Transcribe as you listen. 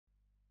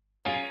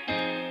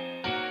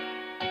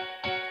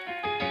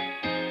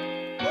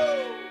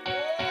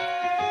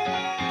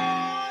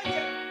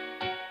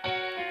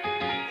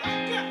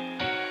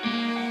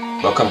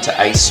Welcome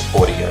to ACE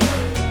Audio,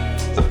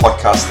 the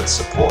podcast that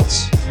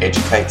supports,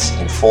 educates,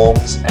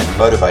 informs, and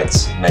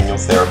motivates manual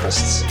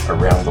therapists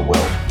around the world.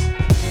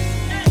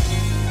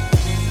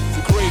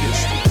 The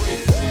greatest.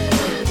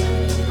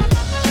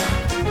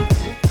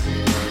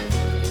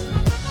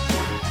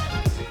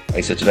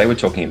 Hey, so today we're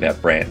talking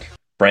about brand.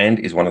 Brand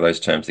is one of those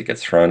terms that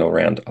gets thrown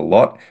around a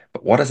lot,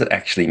 but what does it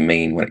actually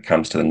mean when it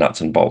comes to the nuts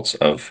and bolts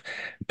of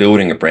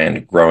building a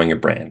brand, growing a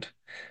brand?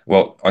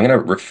 Well, I'm going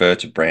to refer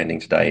to branding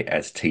today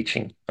as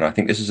teaching. And I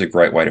think this is a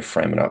great way to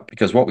frame it up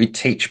because what we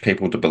teach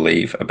people to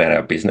believe about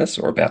our business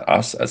or about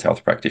us as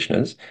health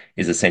practitioners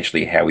is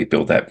essentially how we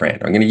build that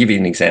brand. I'm going to give you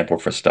an example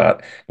for a start.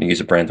 I'm going to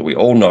use a brand that we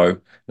all know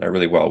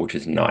really well, which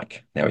is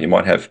Nike. Now, you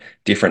might have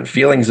different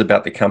feelings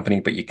about the company,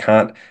 but you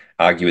can't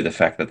argue with the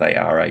fact that they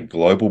are a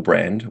global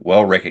brand,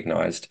 well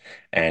recognized,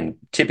 and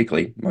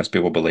typically most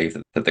people believe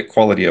that the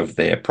quality of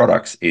their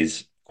products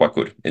is quite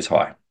good, is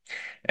high.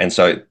 And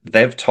so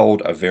they've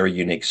told a very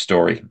unique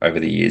story over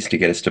the years to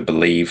get us to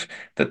believe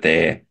that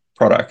their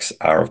products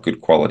are of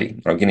good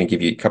quality. I'm going to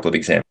give you a couple of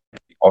examples.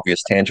 The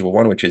obvious tangible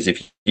one, which is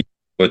if you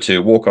were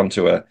to walk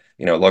onto a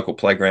local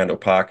playground or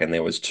park and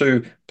there was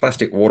two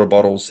plastic water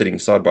bottles sitting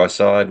side by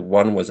side.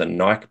 One was a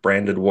Nike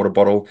branded water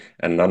bottle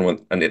and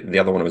the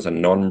other one was a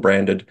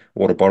non-branded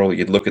water bottle.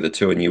 You'd look at the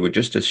two and you would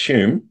just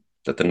assume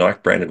that the Nike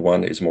branded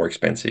one is more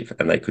expensive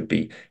and they could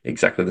be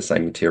exactly the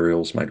same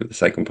materials made with the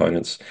same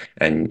components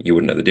and you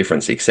wouldn't know the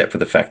difference except for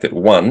the fact that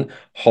one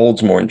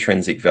holds more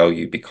intrinsic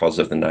value because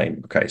of the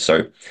name. Okay,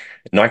 so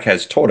Nike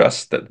has taught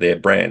us that their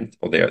brand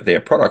or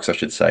their products, I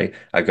should say,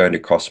 are going to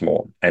cost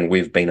more. And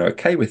we've been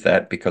okay with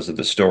that because of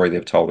the story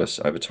they've told us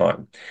over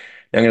time.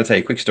 Now, I'm going to tell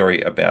you a quick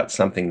story about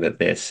something that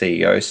their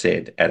CEO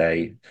said at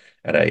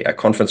a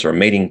conference or a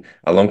meeting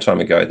a long time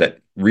ago that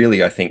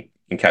really, I think,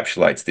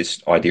 encapsulates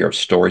this idea of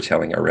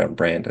storytelling around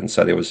brand. And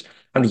so there was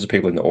hundreds of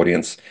people in the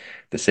audience.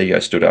 The CEO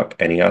stood up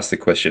and he asked the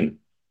question,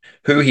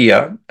 who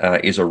here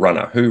is a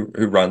runner? Who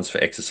runs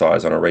for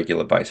exercise on a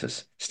regular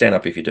basis? Stand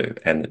up if you do.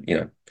 And,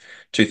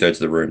 2/3 of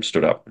the room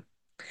stood up.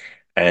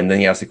 And then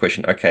he asked the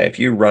question, okay, if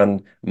you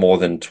run more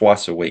than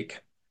twice a week,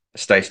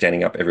 stay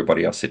standing up,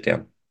 everybody else sit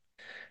down.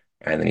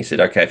 And then he said,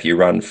 okay, if you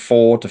run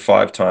 4 to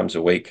 5 times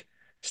a week,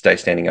 stay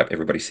standing up,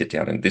 everybody sit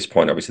down. And at this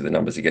point, obviously, the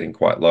numbers are getting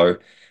quite low.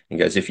 He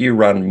goes, if you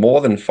run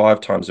more than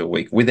 5 times a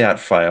week without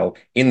fail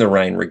in the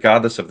rain,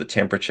 regardless of the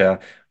temperature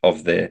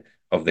of the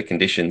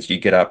conditions, you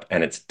get up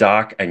and it's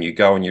dark and you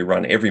go and you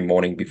run every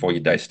morning before your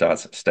day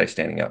starts, stay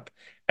standing up.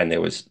 And there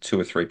was 2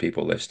 or 3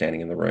 people left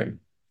standing in the room.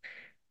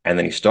 And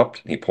then he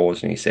stopped and he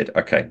paused and he said,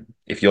 okay,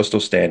 if you're still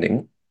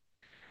standing,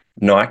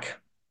 Nike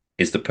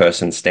is the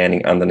person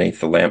standing underneath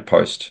the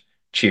lamppost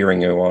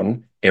cheering you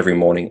on every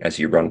morning as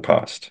you run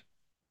past.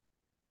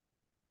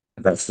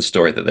 That's the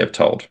story that they've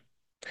told.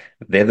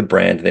 They're the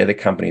brand, they're the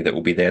company that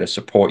will be there to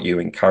support you,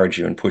 encourage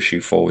you, and push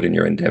you forward in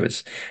your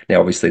endeavors. Now,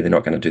 obviously, they're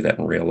not going to do that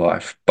in real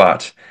life,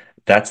 but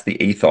that's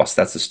the ethos,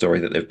 that's the story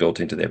that they've built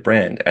into their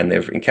brand. And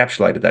they've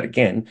encapsulated that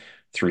again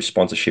through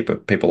sponsorship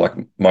of people like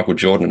Michael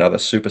Jordan and other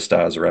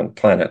superstars around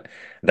the planet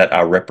that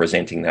are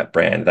representing that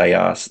brand. They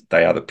are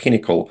the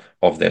pinnacle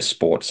of their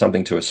sport,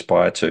 something to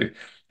aspire to.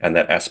 And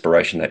that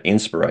aspiration, that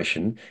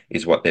inspiration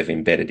is what they've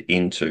embedded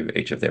into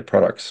each of their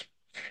products.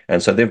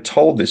 And so they've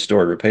told this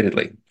story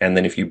repeatedly. And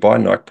then if you buy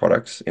Nike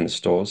products in the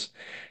stores,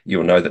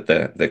 you'll know that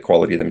the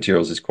quality of the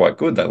materials is quite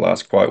good. They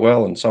last quite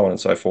well and so on and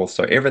so forth.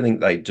 So everything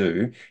they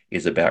do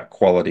is about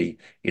quality,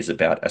 is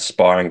about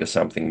aspiring to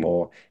something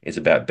more, is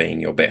about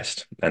being your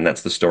best. And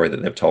that's the story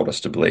that they've told us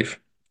to believe.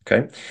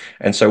 Okay.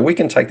 And so we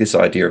can take this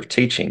idea of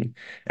teaching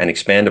and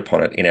expand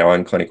upon it in our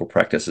own clinical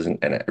practices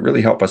and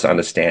really help us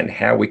understand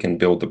how we can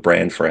build the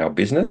brand for our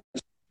business,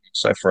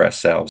 so for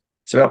ourselves.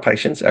 So our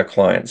patients, our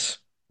clients,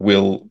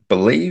 will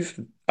believe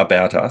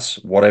about us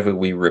whatever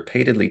we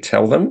repeatedly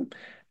tell them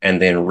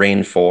and then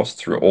reinforce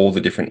through all the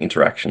different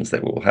interactions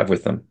that we will have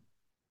with them.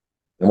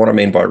 And what I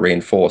mean by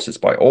reinforce is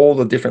by all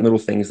the different little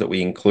things that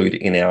we include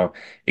in our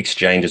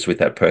exchanges with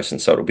that person.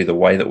 So it'll be the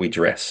way that we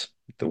dress,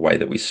 the way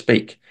that we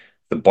speak,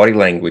 the body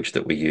language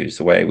that we use,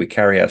 the way we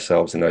carry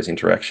ourselves in those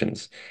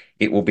interactions.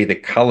 It will be the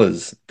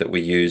colors that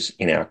we use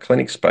in our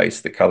clinic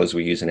space, the colors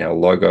we use in our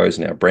logos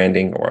and our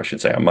branding, or I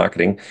should say our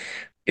marketing.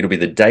 It'll be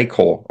the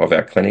decor of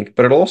our clinic,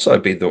 but it'll also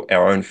be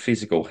our own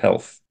physical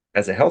health.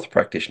 As a health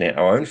practitioner,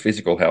 our own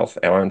physical health,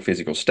 our own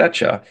physical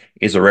stature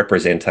is a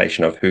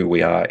representation of who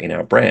we are in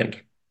our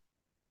brand.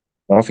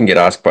 I often get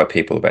asked by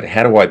people about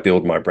how do I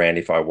build my brand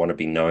if I want to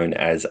be known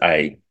as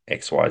a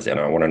XYZ.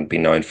 I want to be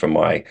known for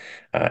my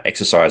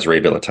exercise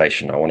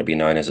rehabilitation. I want to be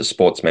known as a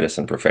sports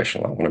medicine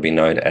professional. I want to be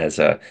known as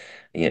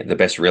the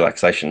best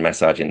relaxation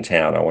massage in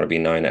town. I want to be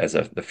known as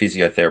the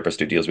physiotherapist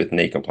who deals with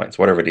knee complaints,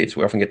 whatever it is.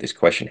 We often get this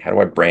question, how do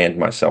I brand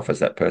myself as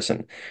that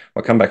person?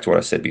 I'll come back to what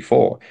I said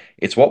before.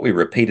 It's what we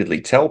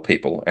repeatedly tell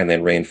people and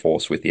then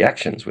reinforce with the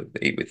actions, with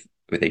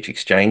each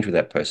exchange with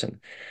that person.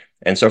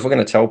 And so if we're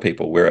going to tell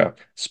people we're a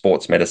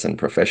sports medicine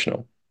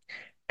professional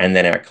and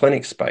then our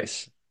clinic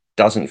space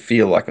doesn't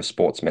feel like a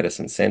sports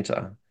medicine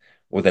center,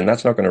 well, then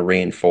that's not going to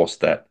reinforce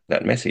that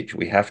message.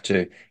 We have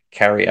to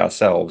carry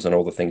ourselves and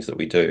all the things that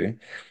we do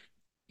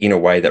in a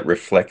way that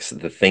reflects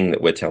the thing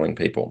that we're telling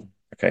people.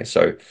 Okay,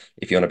 so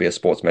if you want to be a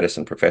sports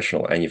medicine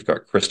professional and you've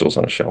got crystals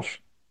on a shelf,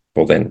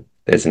 well, then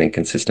there's an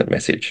inconsistent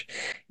message.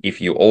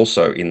 If you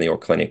also in your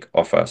clinic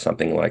offer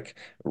something like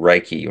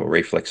Reiki or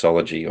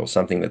reflexology or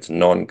something that's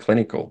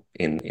non-clinical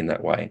in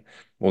that way,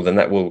 well, then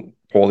that will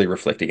poorly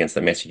reflect against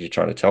the message you're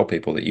trying to tell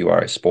people that you are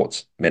a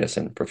sports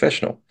medicine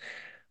professional.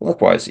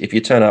 Likewise, if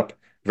you turn up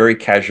very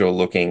casual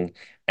looking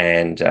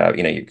and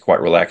you're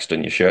quite relaxed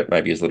and your shirt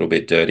maybe is a little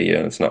bit dirty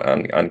and it's not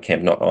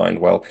unkempt, not ironed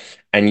well,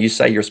 and you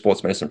say you're a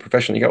sports medicine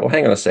professional, you go, well,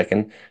 hang on a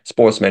second.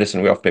 Sports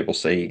medicine, we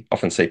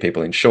often see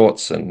people in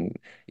shorts and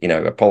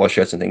polo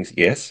shirts and things.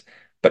 Yes,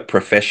 but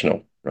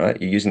professional,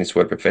 right? You're using this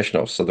word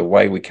professional. So the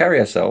way we carry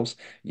ourselves,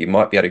 you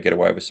might be able to get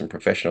away with some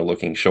professional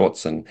looking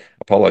shorts and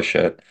a polo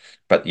shirt,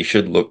 but you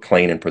should look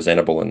clean and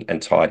presentable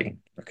and tidy.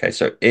 Okay,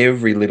 so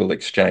every little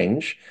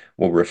exchange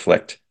will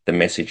reflect the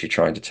message you're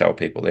trying to tell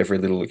people. Every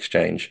little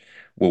exchange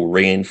will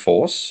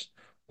reinforce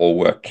or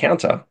work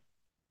counter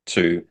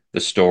to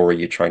the story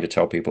you're trying to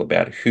tell people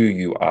about who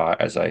you are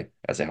as a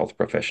health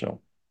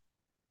professional.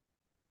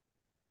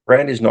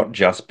 Brand is not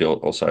just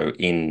built also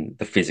in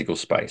the physical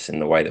space, in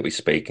the way that we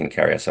speak and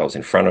carry ourselves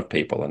in front of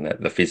people and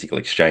the physical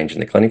exchange in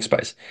the clinic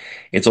space.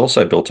 It's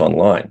also built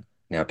online.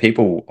 Now,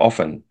 people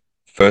often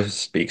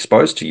first be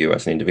exposed to you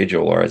as an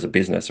individual or as a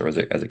business or as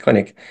a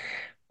clinic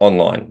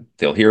online.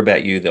 They'll hear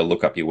about you, they'll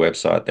look up your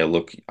website, they'll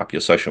look up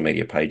your social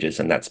media pages,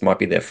 and that might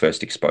be their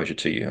first exposure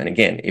to you. And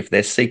again, if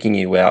they're seeking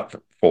you out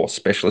for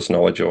specialist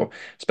knowledge or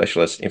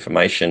specialist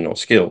information or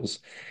skills,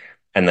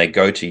 and they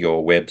go to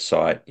your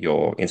website,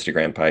 your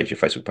Instagram page, your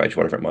Facebook page,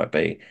 whatever it might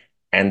be,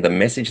 and the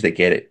message they're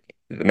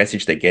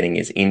getting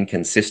is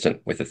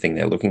inconsistent with the thing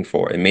they're looking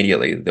for,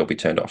 immediately they'll be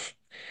turned off.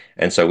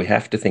 And so we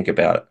have to think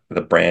about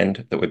the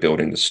brand that we're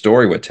building, the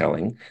story we're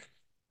telling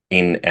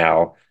in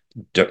our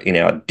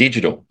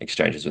digital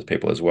exchanges with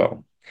people as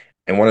well.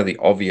 And one of the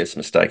obvious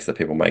mistakes that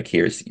people make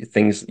here is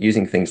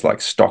using things like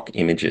stock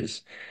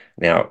images.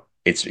 Now,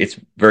 it's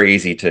very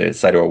easy to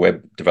say to a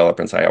web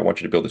developer and say, I want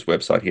you to build this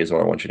website. Here's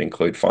what I want you to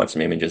include. Find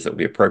some images that will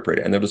be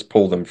appropriate. And they'll just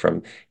pull them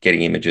from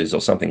Getty Images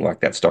or something like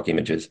that, stock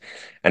images.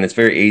 And it's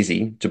very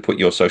easy to put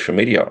your social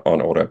media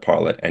on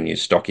autopilot and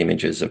use stock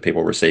images of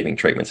people receiving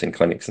treatments in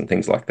clinics and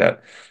things like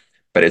that.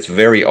 But it's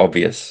very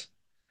obvious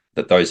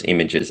that those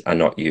images are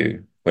not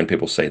you when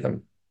people see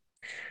them.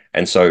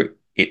 And so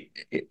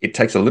it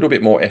takes a little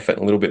bit more effort,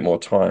 a little bit more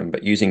time,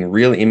 but using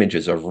real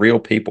images of real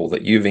people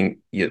that you've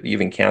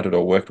encountered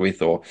or worked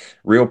with, or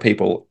real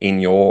people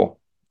in your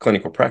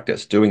clinical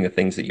practice doing the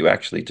things that you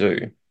actually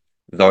do,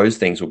 those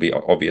things will be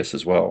obvious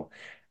as well.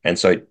 And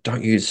so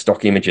don't use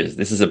stock images.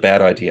 This is a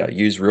bad idea.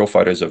 Use real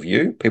photos of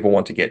you. People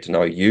want to get to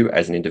know you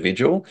as an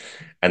individual,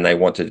 and they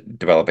want to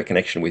develop a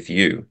connection with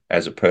you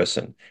as a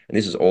person. And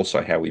this is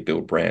also how we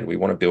build brand. We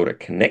want to build a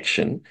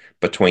connection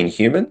between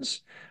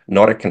humans,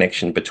 not a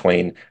connection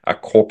between a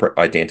corporate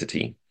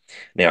identity.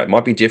 Now, it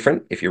might be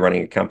different if you're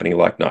running a company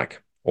like Nike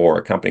or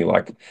a company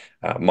like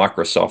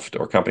Microsoft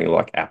or a company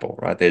like Apple,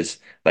 right?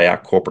 They are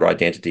corporate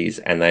identities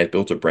and they've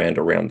built a brand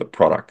around the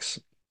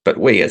products. But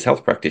we, as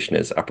health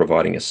practitioners, are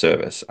providing a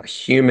service, a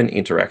human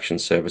interaction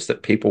service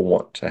that people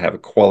want to have a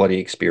quality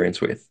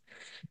experience with.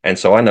 And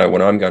so I know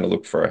when I'm going to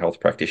look for a health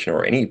practitioner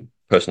or any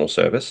personal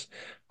service,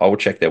 I will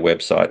check their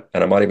website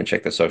and I might even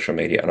check their social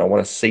media and I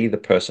want to see the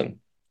person.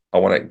 I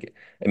want to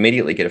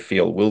immediately get a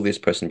feel, will this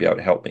person be able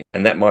to help me?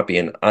 And that might be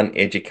an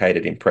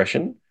uneducated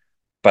impression,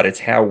 but it's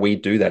how we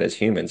do that as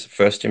humans.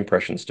 First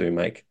impressions do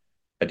make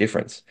a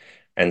difference.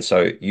 And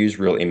so use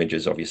real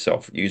images of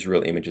yourself, use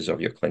real images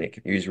of your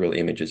clinic, use real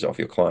images of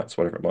your clients,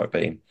 whatever it might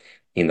be,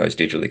 in those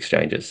digital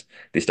exchanges.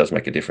 This does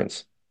make a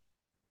difference.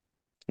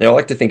 Now, I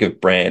like to think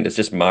of brand as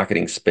just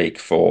marketing speak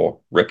for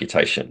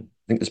reputation.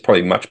 I think there's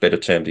probably a much better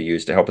term to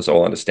use to help us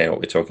all understand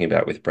what we're talking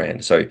about with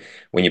brand. So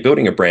when you're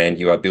building a brand,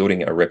 you are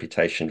building a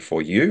reputation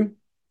for you,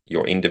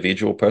 your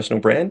individual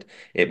personal brand.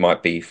 It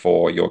might be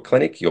for your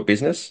clinic, your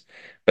business,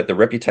 but the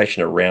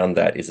reputation around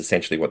that is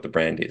essentially what the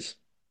brand is.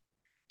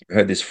 I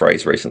heard this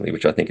phrase recently,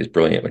 which I think is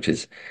brilliant, which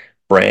is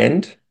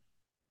brand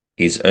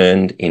is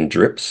earned in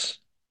drips,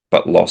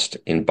 but lost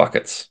in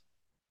buckets.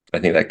 I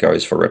think that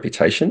goes for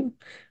reputation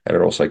and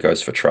it also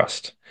goes for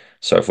trust.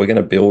 So if we're going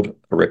to build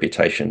a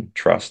reputation,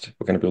 trust,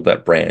 we're going to build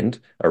that brand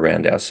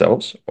around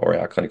ourselves or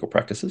our clinical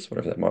practices,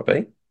 whatever that might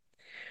be.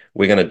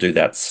 We're going to do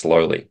that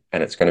slowly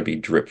and it's going to be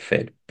drip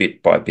fed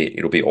bit by bit.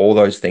 It'll be all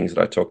those things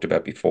that I talked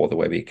about before, the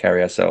way we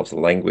carry ourselves, the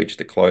language,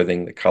 the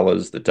clothing, the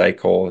colors, the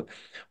decor,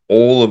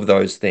 all of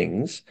those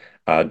things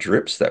are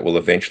drips that will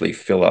eventually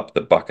fill up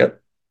the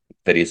bucket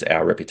that is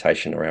our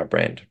reputation or our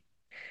brand.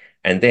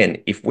 And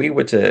then if we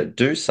were to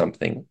do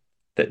something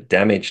that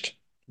damaged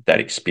that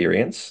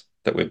experience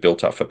that we've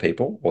built up for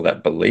people or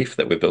that belief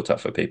that we've built up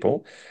for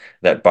people,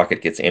 that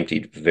bucket gets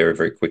emptied very,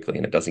 very quickly.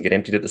 And it doesn't get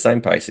emptied at the same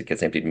pace, it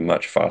gets emptied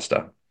much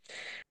faster.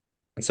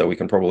 And so we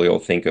can probably all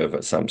think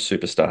of some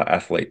superstar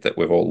athlete that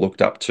we've all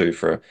looked up to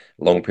for a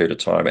long period of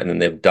time, and then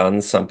they've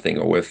done something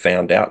or we've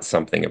found out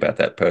something about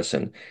that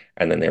person,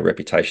 and then their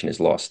reputation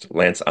is lost.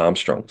 Lance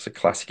Armstrong is a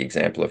classic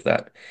example of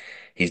that.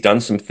 He's done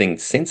some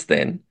things since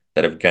then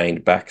that have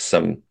gained back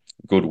some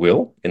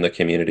goodwill in the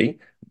community,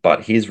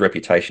 but his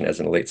reputation as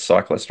an elite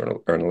cyclist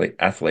or an elite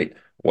athlete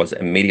was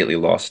immediately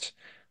lost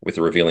with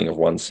the revealing of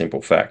one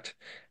simple fact.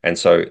 And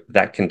so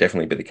that can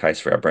definitely be the case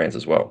for our brands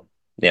as well.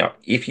 Now,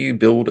 if you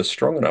build a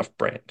strong enough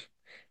brand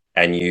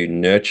and you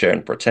nurture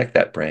and protect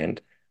that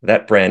brand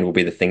will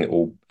be the thing that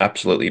will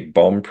absolutely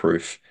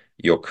bomb-proof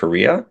your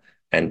career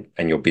and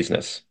your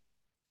business.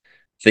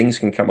 Things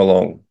can come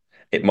along.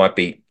 It might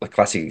be a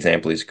classic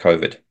example is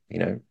COVID, you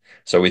know.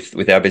 So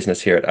with our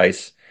business here at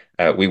Ace,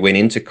 we went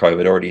into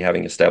COVID already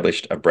having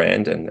established a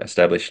brand and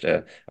established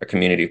a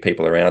community of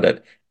people around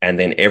it, and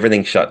then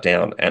everything shut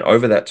down. And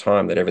over that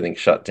time that everything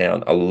shut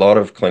down, a lot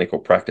of clinical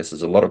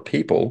practices, a lot of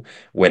people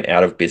went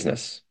out of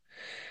business.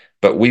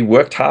 But we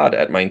worked hard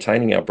at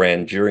maintaining our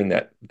brand during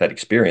that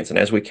experience. And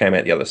as we came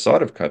out the other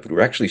side of COVID,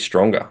 we're actually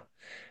stronger.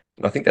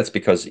 And I think that's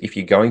because if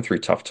you're going through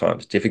tough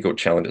times, difficult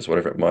challenges,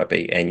 whatever it might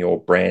be, and your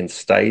brand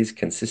stays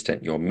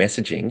consistent, your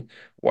messaging,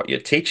 what you're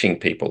teaching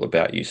people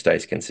about you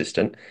stays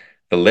consistent,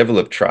 the level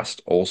of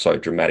trust also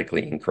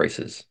dramatically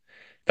increases.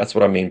 That's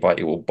what I mean by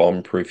it will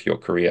bomb-proof your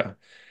career.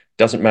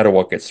 Doesn't matter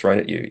what gets thrown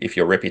at you. If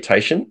your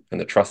reputation and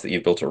the trust that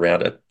you've built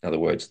around it, in other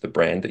words, the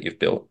brand that you've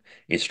built,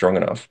 is strong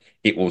enough,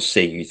 it will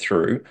see you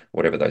through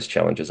whatever those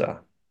challenges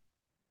are.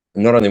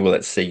 Not only will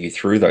it see you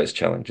through those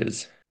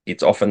challenges,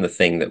 it's often the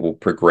thing that will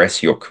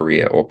progress your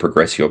career or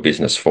progress your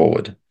business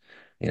forward.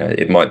 You know,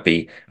 it might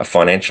be a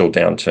financial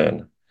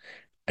downturn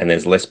and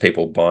there's less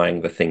people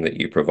buying the thing that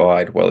you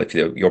provide. Well, if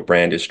your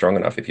brand is strong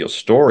enough, if your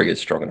story is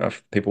strong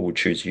enough, people will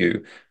choose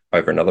you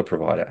over another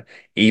provider,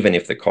 even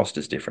if the cost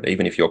is different,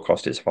 even if your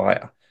cost is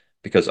higher,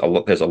 because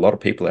there's a lot of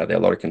people out there,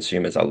 a lot of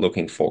consumers are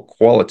looking for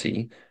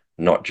quality,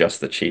 not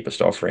just the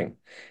cheapest offering.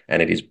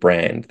 And it is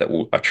brand that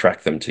will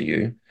attract them to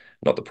you,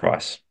 not the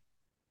price.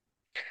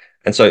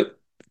 And so,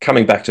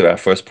 coming back to our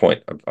first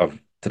point of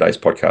today's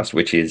podcast,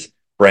 which is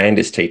brand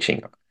is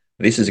teaching.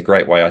 This is a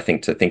great way, I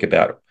think, to think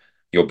about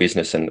your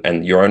business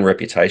and your own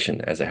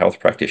reputation as a health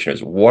practitioner.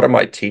 Is what am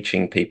I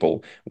teaching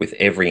people with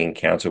every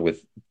encounter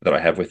with that I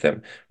have with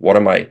them? What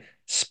am I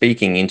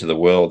speaking into the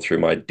world through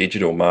my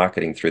digital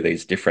marketing, through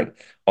these different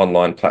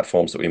online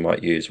platforms that we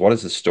might use? What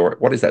is the story?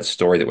 What is that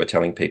story that we're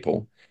telling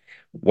people?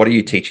 What are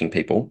you teaching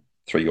people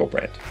through your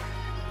brand?